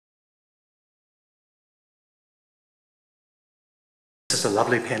is a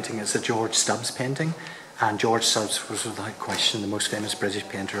lovely painting. It's a George Stubbs painting, and George Stubbs was without question the most famous British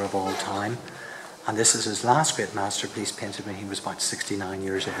painter of all time. And this is his last great masterpiece, painted when he was about 69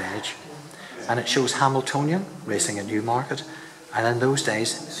 years of age. And it shows Hamiltonian racing at Newmarket. And in those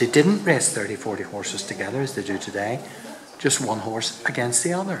days, they didn't race 30, 40 horses together as they do today, just one horse against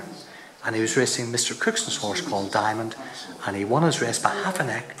the other. And he was racing Mr. Crookston's horse called Diamond, and he won his race by half a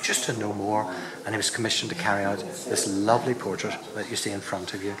neck, just to no more, and he was commissioned to carry out this lovely portrait that you see in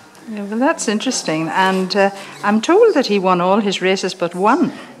front of you. Yeah, well, that's interesting, and I'm told that he won all his races but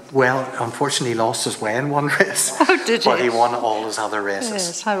one. Well, unfortunately, he lost his way in one race. Oh, did he? But he won all his other races.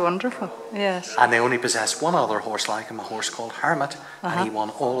 Yes, how wonderful, yes. And they only possessed one other horse like him, a horse called Hermit, and he won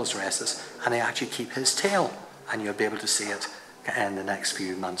all his races, and they actually keep his tail, and you'll be able to see it in the next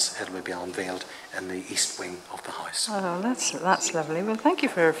few months. It will be unveiled in the east wing of the house. Oh, that's lovely. Well, thank you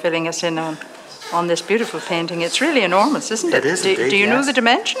for filling us in on this beautiful painting. It's really enormous, isn't it? It is indeed, Do you know yes. the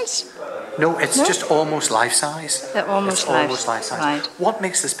dimensions? No, it's just almost life-size. Yeah, almost life-size. Right. What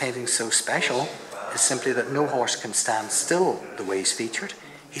makes this painting so special is simply that no horse can stand still the way he's featured.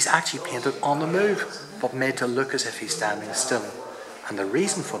 He's actually painted on the move, but made to look as if he's standing still. And the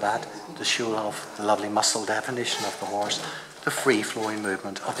reason for that, to show off the lovely muscle definition of the horse, the free-flowing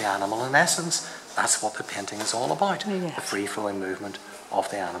movement of the animal. In essence, that's what the painting is all about, yes. The free-flowing movement of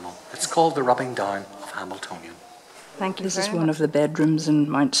the animal. It's called the rubbing down of Hamiltonian. Thank you. This is one of the bedrooms in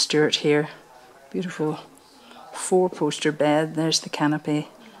Mount Stewart here. Beautiful 4-poster bed. There's the canopy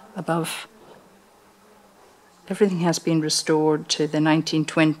above. Everything has been restored to the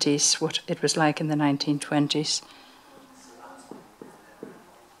 1920s, what it was like in the 1920s.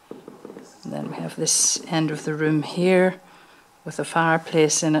 And then we have this end of the room here with a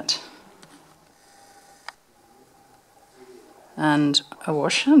fireplace in it. And a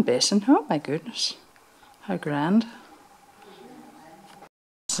wash hand basin. Oh my goodness, how grand.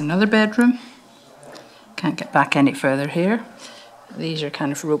 It's another bedroom. Can't get back any further here. These are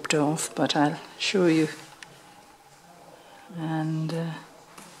kind of roped off, but I'll show you. And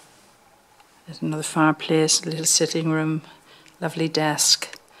there's another fireplace, a little sitting room, lovely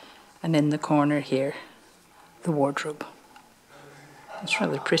desk, and in the corner here, the wardrobe. It's a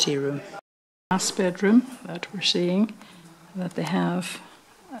rather pretty room. Last bedroom that we're seeing, that they have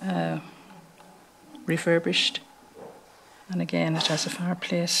refurbished. And again, it has a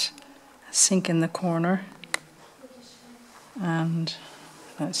fireplace, a sink in the corner. And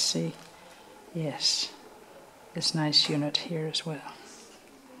let's see, yes, this nice unit here as well.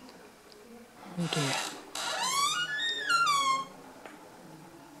 Oh dear.